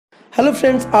Hello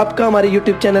friends, आपका हमारे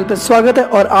YouTube channel पर स्वागत है।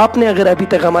 और आपने अगर अभी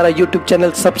तक हमारा YouTube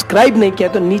चैनल सब्सक्राइब नहीं किया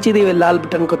तो नीचे दिए हुए लाल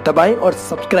बटन को दबाएं और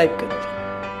सब्सक्राइब करें।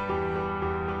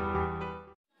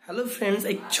 हेलो फ्रेंड्स,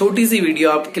 एक छोटी सी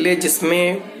वीडियो आपके लिए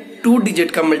जिसमें 2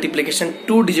 डिजिट का मल्टीप्लिकेशन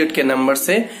 2 डिजिट के नंबर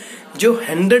से जो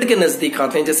 100 के नजदीक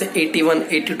आते हैं, जैसे 81,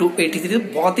 82, 83,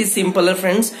 बहुत ही सिंपल है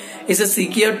फ्रेंड्स। इसे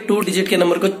सीखिए और 2 डिजिट के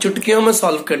नंबर को चुटकियों में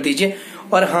सॉल्व कर दीजिए।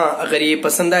 और हाँ, अगर ये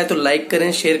पसंद आए तो लाइक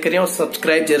करें, शेयर करें और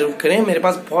सब्सक्राइब जरूर करें। मेरे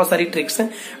पास बहुत सारी ट्रिक्स हैं,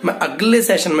 मैं अगले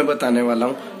सेशन में बताने वाला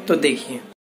हूं, तो देखिए।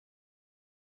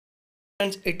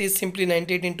 It is simply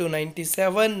 98 into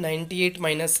 97, 98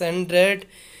 minus 100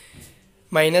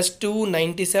 minus 2,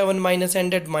 97 minus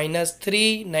 100 minus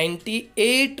 3,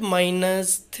 98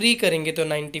 minus 3 करेंगे तो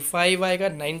 95 आएगा।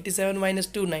 97 माइनस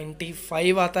 2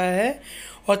 95 आता है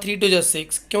और 3 2 जो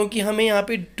 6, क्योंकि हमें यहाँ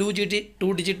पे 2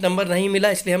 डिजिट नंबर नहीं मिला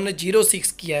इसलिए हमने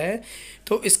 06 किया है,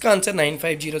 तो इसका आंसर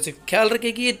 9506। ख्याल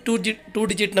रखें कि ये 2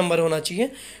 डिजिट नंबर होना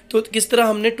चाहिए। तो किस तरह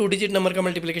हमने 2 डिजिट नंबर का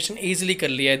मल्टीप्लिकेशन ईजिली कर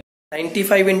लिया है।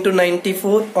 95 इंटू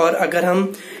 94, और अगर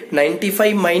हम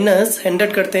 95 माइनस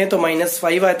 100 करते हैं तो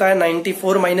 -5 आता है।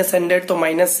 94 माइनस 100 तो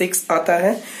 -6 आता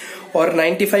है। और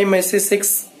 95 में से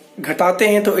 6 घटाते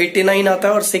हैं तो 89 आता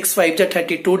है। और 6 5 जा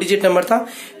 32 डिजिट नंबर था,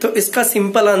 तो इसका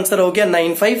सिंपल आंसर हो गया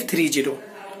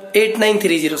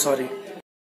 8930 sorry.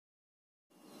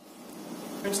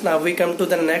 Now we come to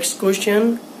the next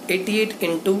question. 88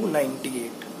 into 98।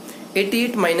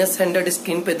 88 minus 100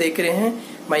 screen पे देख रहे हैं,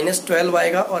 -12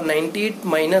 आएगा। और 98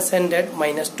 माइनस 100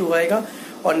 -2 आएगा।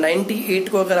 और 98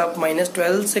 को अगर आप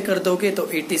 -12 से कर दोगे तो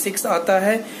 86 आता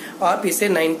है। आप इसे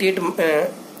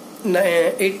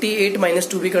 88 माइनस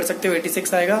 2 भी कर सकते हो,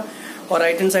 86 आएगा। और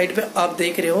राइट हैंड साइड पे आप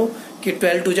देख रहे हो कि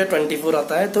 12 2 जा 24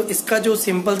 आता है। तो इसका जो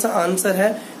सिंपल सा आंसर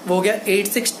है वो हो गया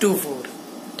 8624।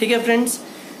 ठीक है फ्रेंड्स,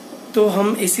 तो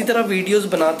हम इसी तरह वीडियोस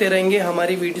बनाते रहेंगे।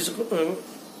 हमारी वीडियोस